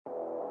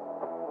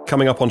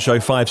Coming up on show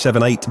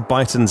 578,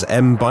 Byton's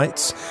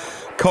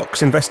M-Bytes,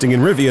 Cox investing in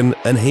Rivian,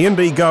 and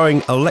Hyundai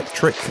going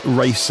electric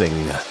racing.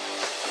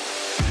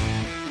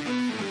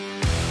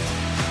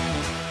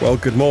 Well,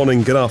 good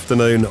morning, good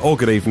afternoon, or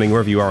good evening,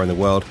 wherever you are in the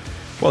world.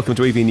 Welcome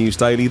to EV News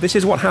Daily. This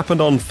is what happened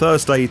on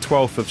Thursday,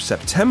 12th of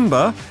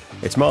September.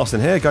 It's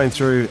Martyn here, going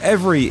through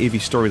every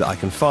EV story that I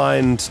can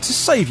find to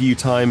save you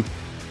time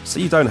so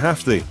you don't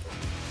have to.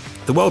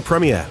 The world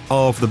premiere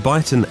of the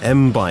Byton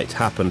M-Byte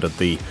happened at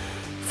the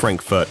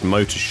Frankfurt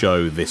Auto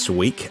Show this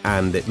week,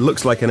 and it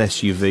looks like an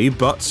SUV,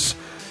 but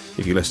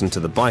if you listen to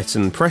the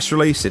Byton press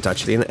release, it's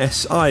actually an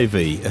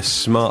SIV, a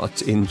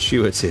smart,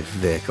 intuitive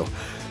vehicle.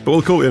 But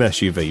we'll call it an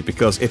SUV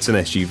because it's an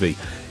SUV.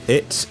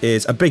 It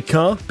is a big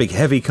car, big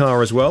heavy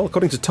car as well.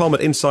 According to Tom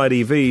at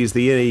InsideEVs,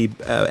 the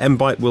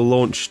M-Byte will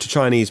launch to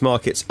Chinese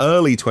markets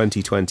early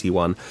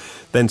 2021.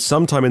 Then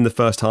sometime in the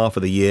first half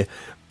of the year,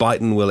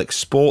 Byton will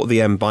export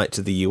the M-Byte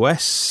to the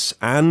US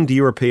and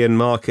European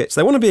markets.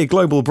 They want to be a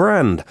global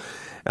brand,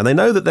 and they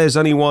know that there's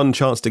only one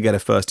chance to get a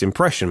first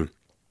impression.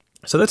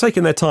 So they're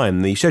taking their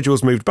time. The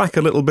schedule's moved back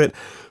a little bit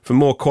for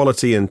more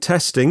quality and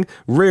testing.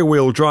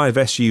 Rear-wheel drive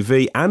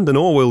SUV and an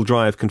all-wheel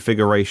drive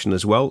configuration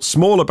as well.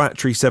 Smaller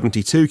battery,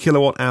 72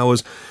 kilowatt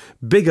hours.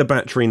 Bigger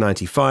battery,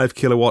 95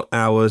 kilowatt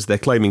hours. They're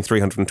claiming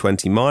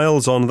 320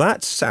 miles on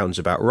that. Sounds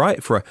about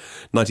right for a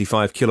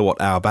 95 kilowatt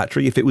hour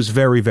battery if it was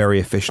very, very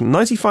efficient.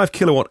 95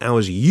 kilowatt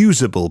hours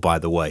usable, by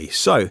the way.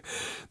 So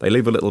they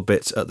leave a little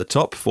bit at the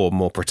top for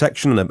more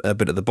protection and a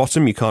bit at the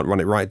bottom. You can't run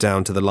it right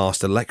down to the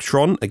last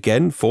electron,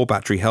 again, for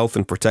battery health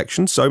and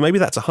protection. So maybe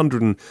that's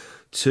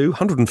 102,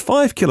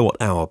 105 kilowatt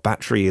hour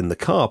battery in the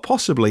car,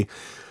 possibly.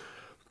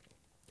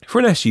 For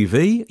an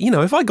SUV, you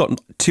know, if I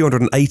got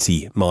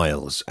 280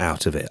 miles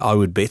out of it, I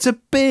would be. It's a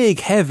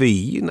big, heavy,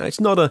 you know, it's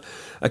not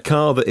a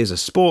car that is a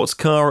sports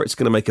car. It's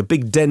going to make a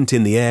big dent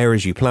in the air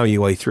as you plough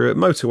your way through it.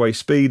 Motorway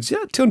speeds,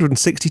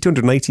 260,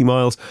 280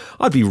 miles.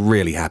 I'd be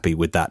really happy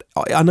with that.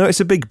 I know it's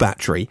a big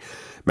battery.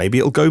 Maybe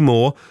it'll go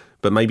more,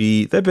 but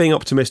maybe they're being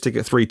optimistic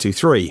at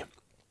 323.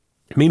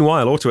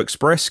 Meanwhile, Auto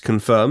Express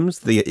confirms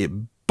the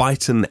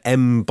Byton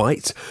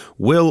M-Byte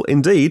will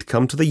indeed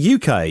come to the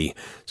UK.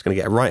 It's going to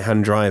get a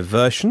right-hand drive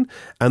version,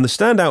 and the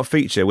standout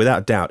feature,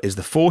 without doubt, is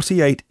the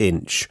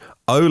 48-inch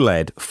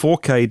OLED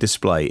 4K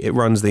display. It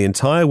runs the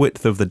entire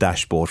width of the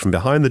dashboard, from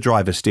behind the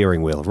driver's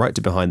steering wheel right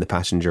to behind the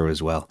passenger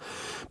as well.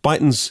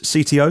 Byton's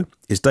CTO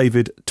is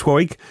David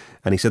Twig,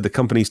 and he said the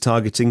company's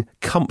targeting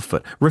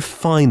comfort,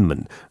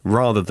 refinement,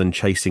 rather than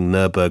chasing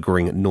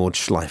Nürburgring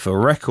Nordschleife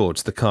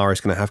records. The car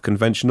is going to have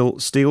conventional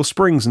steel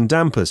springs and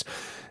dampers,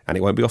 and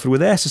it won't be offered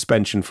with air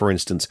suspension, for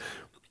instance.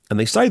 And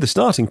they say the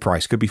starting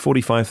price could be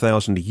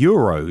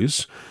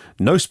 €45,000.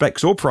 No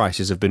specs or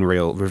prices have been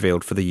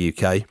revealed for the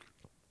UK.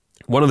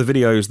 One of the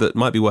videos that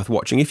might be worth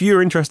watching, if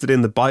you're interested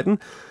in the Byton,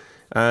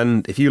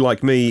 and if you,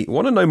 like me,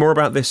 want to know more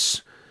about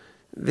this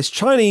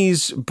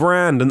Chinese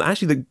brand, and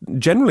actually the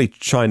generally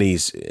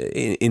Chinese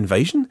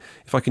invasion,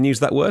 if I can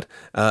use that word.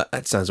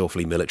 That sounds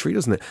awfully military,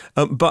 doesn't it?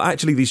 But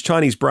actually these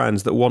Chinese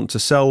brands that want to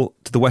sell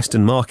to the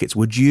Western markets,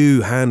 would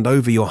you hand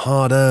over your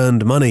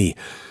hard-earned money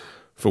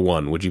for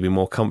one? Would you be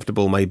more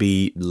comfortable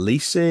maybe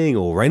leasing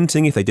or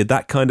renting if they did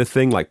that kind of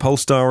thing, like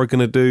Polestar are going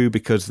to do,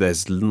 because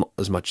there's not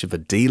as much of a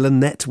dealer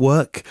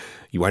network?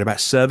 You worried about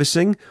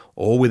servicing?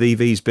 Or with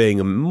EVs being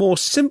a more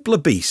simpler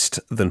beast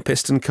than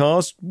piston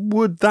cars,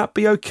 would that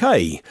be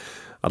okay?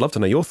 I'd love to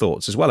know your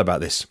thoughts as well about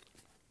this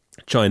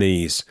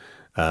Chinese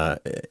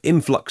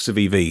influx of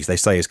EVs they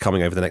say is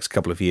coming over the next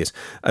couple of years.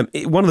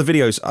 One of the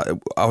videos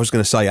I was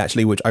going to say,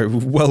 actually, which are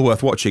well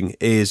worth watching,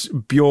 is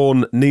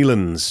Bjorn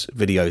Nieland's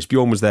videos.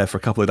 Bjorn was there for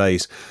a couple of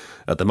days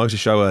at the Motor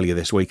Show earlier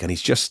this week, and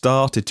he's just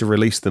started to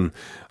release them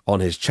on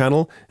his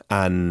channel,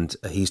 and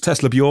he's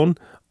Tesla Bjorn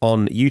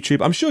on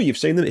YouTube. I'm sure you've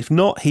seen them. If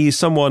not, he's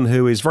someone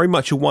who is very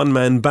much a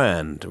one-man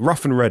band,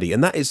 rough and ready,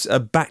 and that is a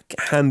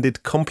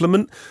backhanded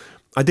compliment.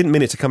 I didn't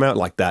mean it to come out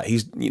like that.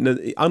 He's, you know,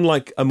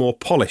 unlike a more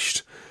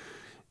polished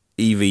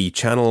EV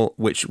channel,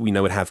 which we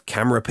know would have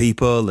camera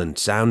people and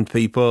sound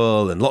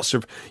people and lots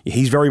of.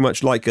 He's very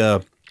much like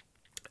a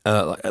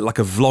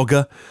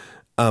vlogger,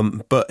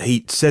 but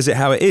he says it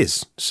how it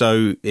is.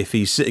 So if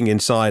he's sitting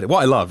inside,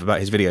 what I love about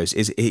his videos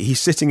is he's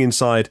sitting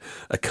inside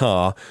a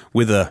car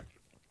with a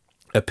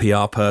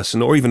PR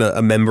person or even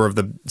a member of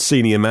the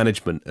senior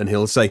management, and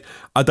he'll say,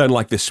 "I don't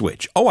like this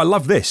switch. Oh, I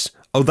love this.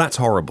 Oh, that's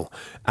horrible."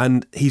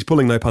 And he's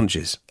pulling no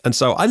punches. And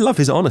so I love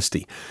his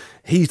honesty.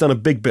 He's done a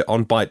big bit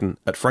on Byton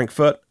at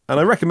Frankfurt, and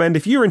I recommend,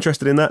 if you're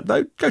interested in that,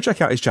 though, go check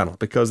out his channel,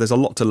 because there's a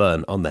lot to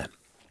learn on there.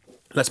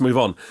 Let's move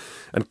on.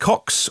 And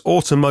Cox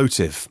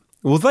Automotive,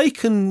 well, they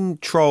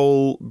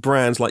control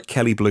brands like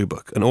Kelley Blue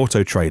Book and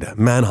Auto Trader,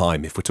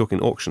 Mannheim, if we're talking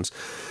auctions.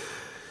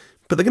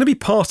 But they're going to be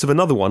part of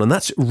another one, and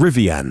that's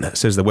Rivian,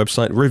 says the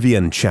website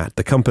Rivian Chat.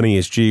 The company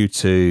is due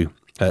to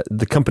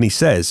the company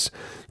says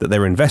that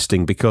they're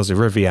investing because of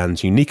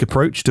Rivian's unique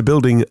approach to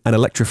building an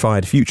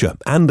electrified future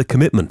and the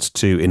commitment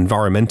to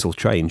environmental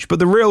change. But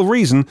the real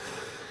reason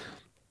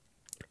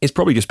It's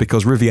probably just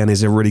because Rivian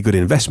is a really good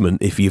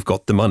investment if you've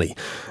got the money.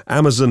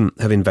 Amazon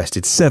have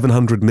invested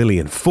 700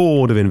 million.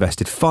 Ford have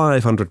invested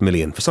 500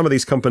 million. For some of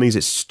these companies,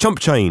 it's chump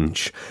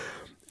change.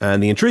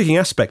 And the intriguing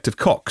aspect of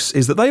Cox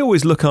is that they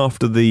always look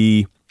after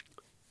the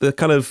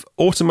kind of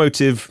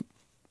automotive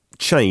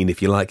chain,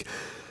 if you like,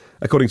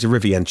 according to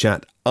Rivian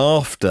chat,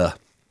 after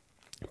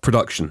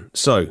production.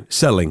 So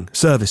selling,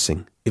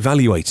 servicing,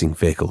 evaluating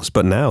vehicles.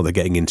 But now they're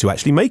getting into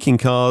actually making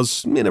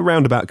cars in a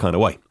roundabout kind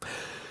of way.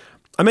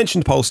 I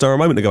mentioned Polestar a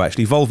moment ago,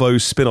 actually,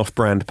 Volvo's spin-off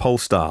brand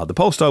Polestar. The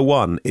Polestar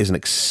 1 is an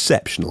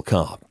exceptional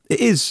car. It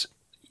is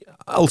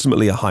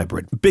ultimately a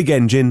hybrid. Big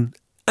engine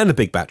and a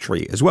big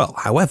battery as well.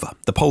 However,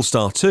 the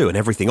Polestar 2 and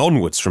everything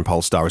onwards from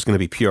Polestar is going to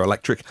be pure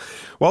electric.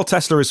 While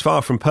Tesla is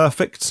far from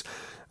perfect,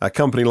 a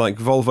company like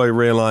Volvo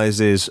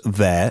realises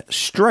their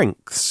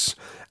strengths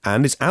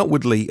and is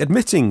outwardly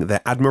admitting their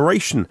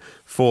admiration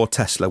for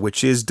Tesla,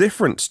 which is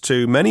different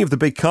to many of the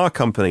big car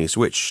companies,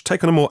 which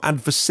take on a more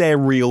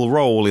adversarial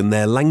role in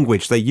their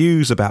language they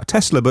use about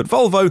Tesla. But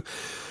Volvo,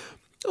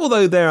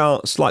 although they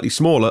are slightly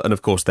smaller, and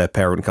of course their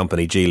parent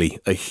company, Geely,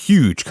 a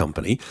huge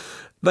company,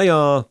 they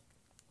are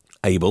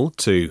able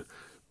to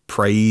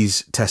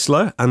praise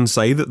Tesla and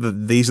say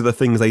that these are the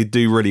things they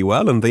do really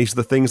well and these are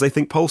the things they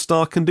think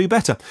Polestar can do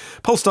better.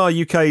 Polestar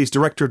UK's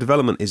Director of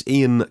Development is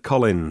Ian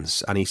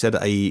Collins, and he said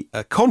at a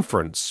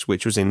conference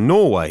which was in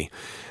Norway,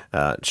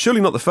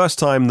 surely not the first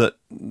time that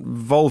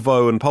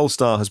Volvo and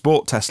Polestar has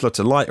brought Tesla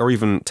to light or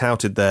even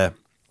touted their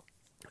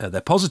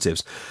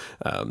positives.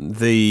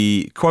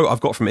 The quote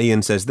I've got from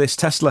Ian says this: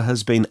 Tesla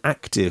has been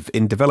active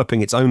in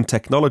developing its own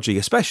technology,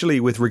 especially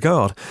with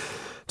regard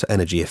to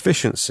energy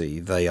efficiency.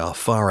 They are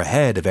far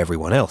ahead of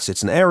everyone else.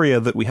 It's an area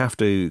that we have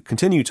to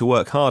continue to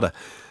work harder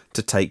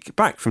to take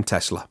back from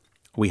Tesla.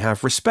 We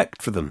have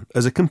respect for them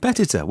as a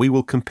competitor. We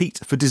will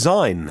compete for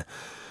design,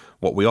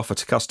 what we offer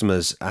to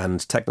customers,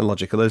 and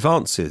technological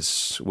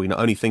advances. We not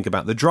only think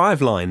about the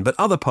driveline, but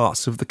other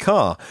parts of the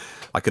car.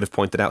 I could have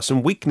pointed out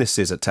some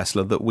weaknesses at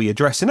Tesla that we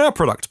address in our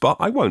product, but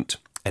I won't.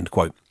 End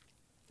quote.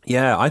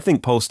 Yeah, I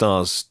think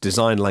Polestar's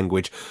design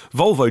language,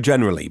 Volvo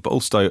generally, but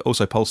also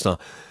Polestar,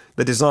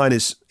 the design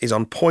is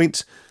on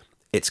point.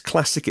 It's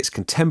classic, it's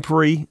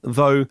contemporary,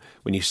 though.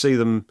 When you see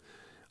them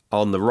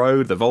on the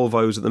road, the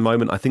Volvos at the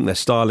moment, I think their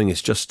styling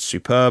is just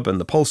superb,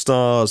 and the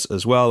Polestars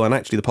as well. And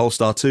actually the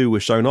Polestar 2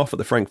 was shown off at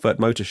the Frankfurt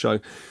Motor Show.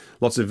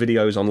 Lots of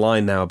videos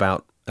online now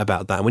about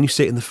that. And when you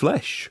see it in the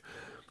flesh,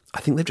 I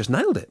think they've just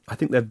nailed it. I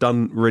think they've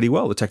done really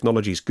well. The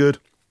technology's good.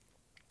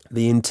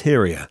 The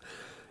interior,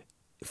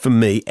 for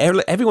me,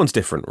 everyone's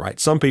different, right?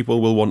 Some people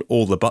will want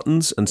all the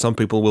buttons and some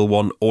people will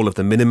want all of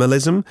the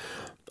minimalism.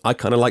 I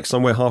kind of like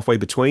somewhere halfway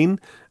between.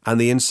 And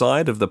the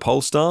inside of the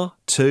Polestar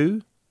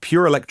 2,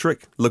 pure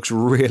electric, looks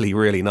really,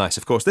 really nice.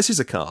 Of course, this is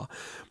a car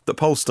that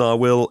Polestar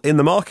will, in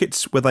the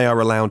markets where they are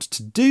allowed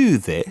to do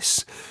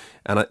this,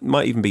 and it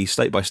might even be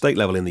state-by-state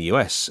level in the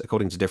US,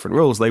 according to different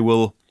rules, they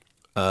will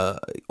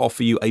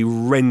offer you a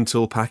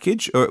rental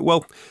package.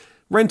 Well,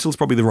 rental's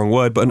probably the wrong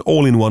word, but an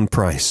all-in-one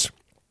price.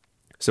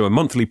 So a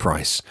monthly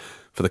price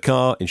for the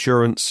car,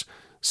 insurance,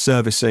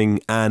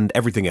 servicing, and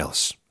everything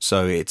else.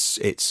 So it's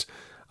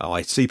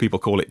I see people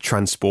call it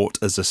transport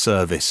as a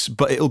service,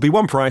 but it'll be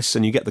one price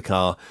and you get the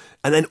car,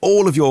 and then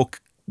all of your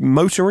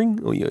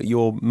motoring or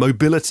your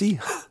mobility,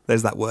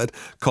 there's that word,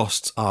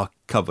 costs are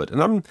covered.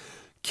 And I'm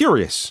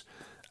curious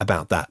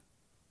about that.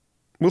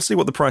 We'll see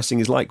what the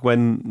pricing is like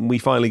when we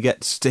finally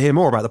get to hear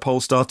more about the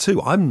Polestar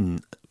 2.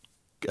 I'm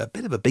a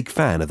bit of a big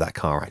fan of that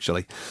car,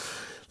 actually.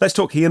 Let's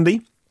talk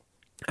Hyundai.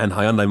 And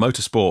Hyundai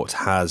Motorsport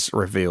has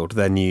revealed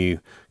their new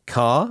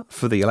car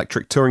for the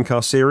electric touring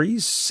car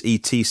series,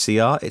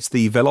 ETCR. It's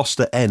the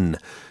Veloster N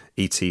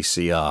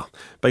ETCR.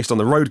 Based on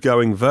the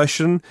road-going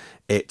version,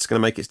 it's going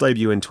to make its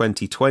debut in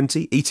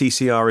 2020.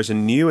 ETCR is a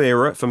new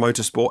era for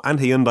motorsport and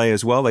Hyundai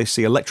as well. They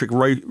see electric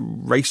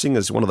racing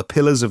as one of the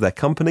pillars of their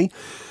company.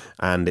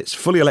 And it's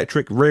fully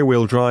electric,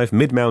 rear-wheel drive,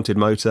 mid-mounted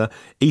motor.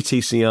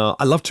 ETCR,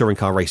 I love touring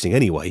car racing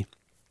anyway.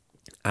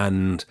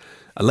 And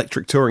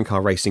electric touring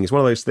car racing is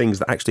one of those things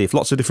that actually, if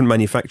lots of different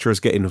manufacturers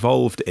get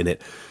involved in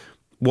it,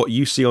 what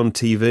you see on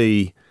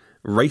TV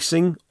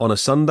racing on a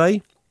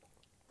Sunday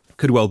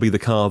could well be the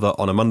car that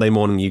on a Monday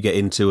morning you get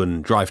into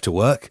and drive to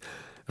work.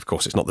 Of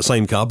course, it's not the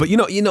same car, but you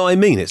know what I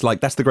mean. It's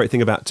like, that's the great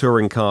thing about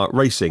touring car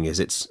racing, is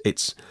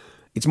it's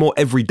more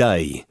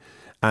everyday.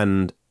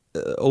 And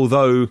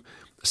although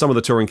some of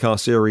the touring car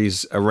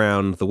series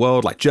around the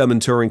world, like German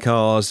touring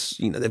cars,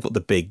 they've got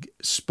the big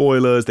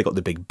spoilers, they've got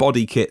the big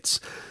body kits.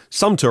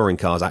 Some touring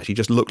cars actually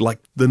just look like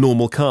the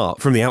normal car,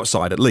 from the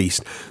outside at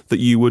least, that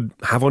you would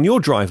have on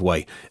your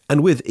driveway.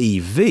 And with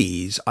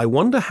EVs, I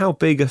wonder how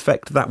big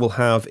effect that will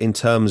have in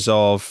terms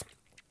of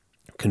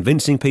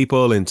convincing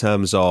people, in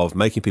terms of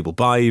making people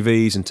buy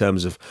EVs, in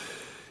terms of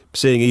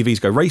seeing EVs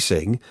go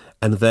racing,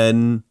 and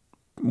then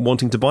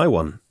wanting to buy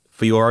one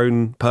for your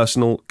own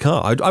personal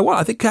car.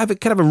 I think it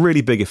could have a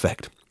really big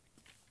effect.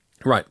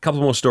 Right, a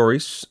couple more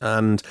stories,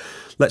 and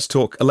let's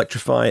talk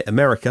Electrify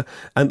America.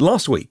 And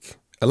last week,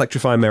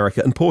 Electrify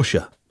America and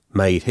Porsche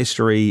made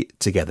history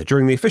together.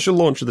 During the official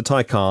launch of the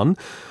Taycan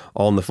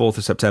on the 4th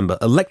of September,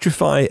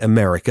 Electrify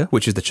America,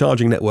 which is the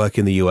charging network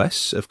in the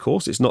US, of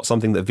course, it's not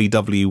something that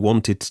VW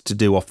wanted to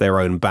do off their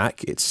own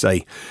back. It's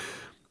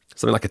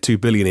something like a $2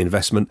 billion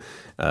investment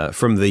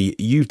from the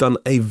 "you've done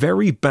a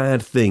very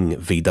bad thing"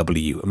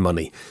 VW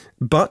money.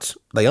 But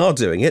they are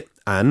doing it,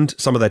 and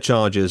some of their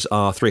chargers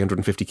are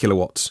 350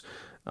 kilowatts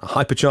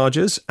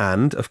hyperchargers,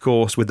 and of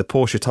course with the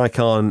Porsche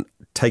Taycan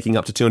taking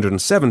up to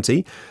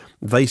 270,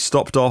 they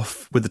stopped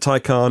off with the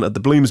Taycan at the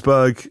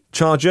Bloomsburg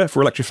charger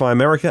for Electrify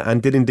America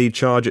and did indeed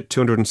charge at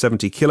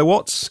 270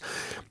 kilowatts.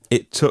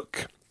 It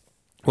took,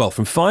 well,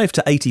 from 5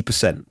 to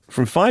 80%.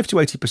 From 5 to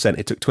 80%,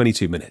 it took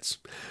 22 minutes.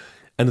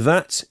 And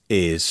that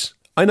is,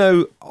 I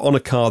know, on a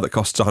car that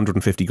costs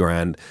 150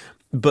 grand,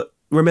 but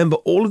remember,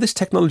 all of this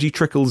technology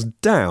trickles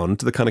down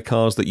to the kind of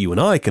cars that you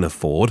and I can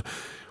afford.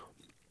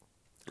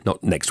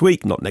 Not next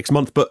week, not next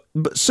month, but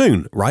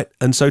soon, right?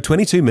 And so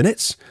 22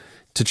 minutes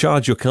to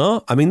charge your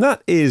car, I mean,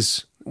 that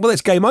is, well,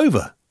 it's game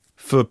over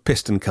for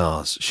piston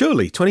cars.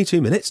 Surely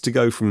 22 minutes to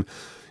go from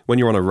when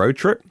you're on a road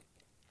trip,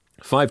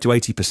 5 to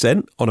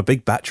 80% on a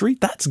big battery,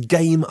 that's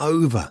game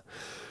over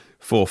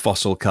for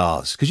fossil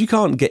cars. Because you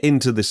can't get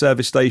into the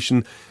service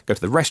station, go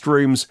to the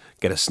restrooms,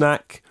 get a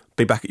snack,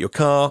 be back at your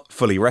car,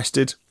 fully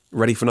rested,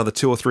 ready for another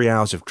 2 or 3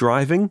 hours of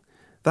driving.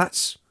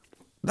 That's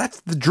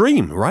the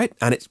dream, right?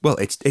 And it's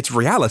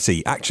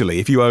reality, actually.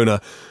 If you own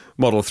a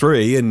Model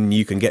 3 and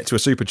you can get to a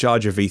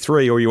supercharger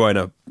V3, or you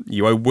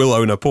will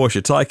own a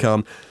Porsche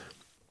Taycan,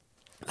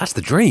 that's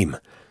the dream.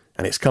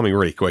 And it's coming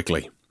really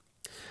quickly.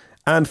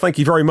 And thank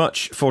you very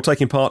much for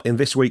taking part in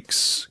this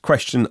week's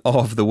question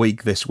of the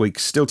week this week.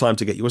 Still time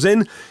to get yours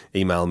in.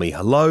 Email me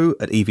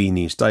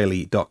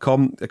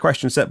hello@evnewsdaily.com. A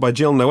question set by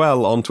Jill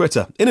Noel on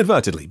Twitter,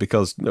 inadvertently,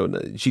 because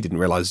she didn't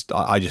realise.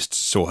 I just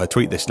saw her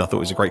tweet this and I thought it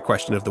was a great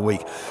question of the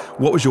week.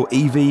 What was your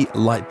EV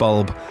light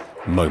bulb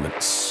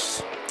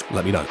moments?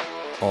 Let me know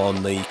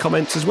on the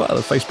comments as well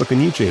of Facebook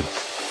and YouTube.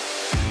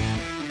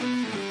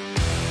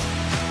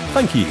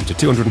 Thank you to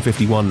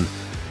 251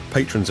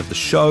 patrons of the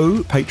show.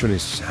 Patreon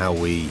is how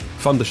we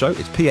fund the show.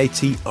 It's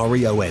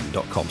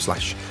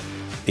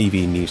patreon.com/EV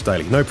News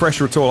Daily. No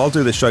pressure at all. I'll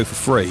do this show for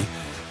free.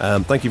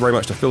 Thank you very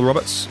much to Phil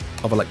Roberts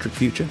of Electric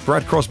Future,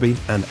 Brad Crosby,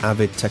 and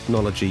Avid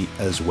Technology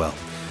as well.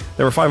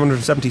 There are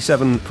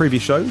 577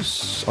 previous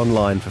shows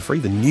online for free.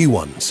 The new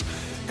ones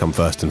come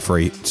first and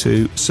free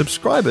to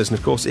subscribers. And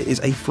of course, it is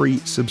a free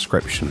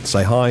subscription.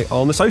 Say hi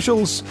on the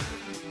socials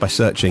by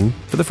searching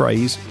for the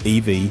phrase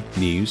EV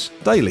News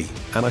Daily,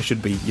 and I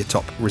should be your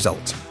top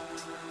result.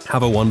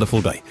 Have a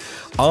wonderful day.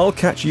 I'll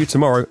catch you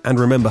tomorrow, and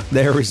remember,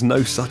 there is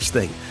no such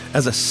thing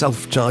as a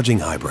self-charging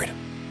hybrid.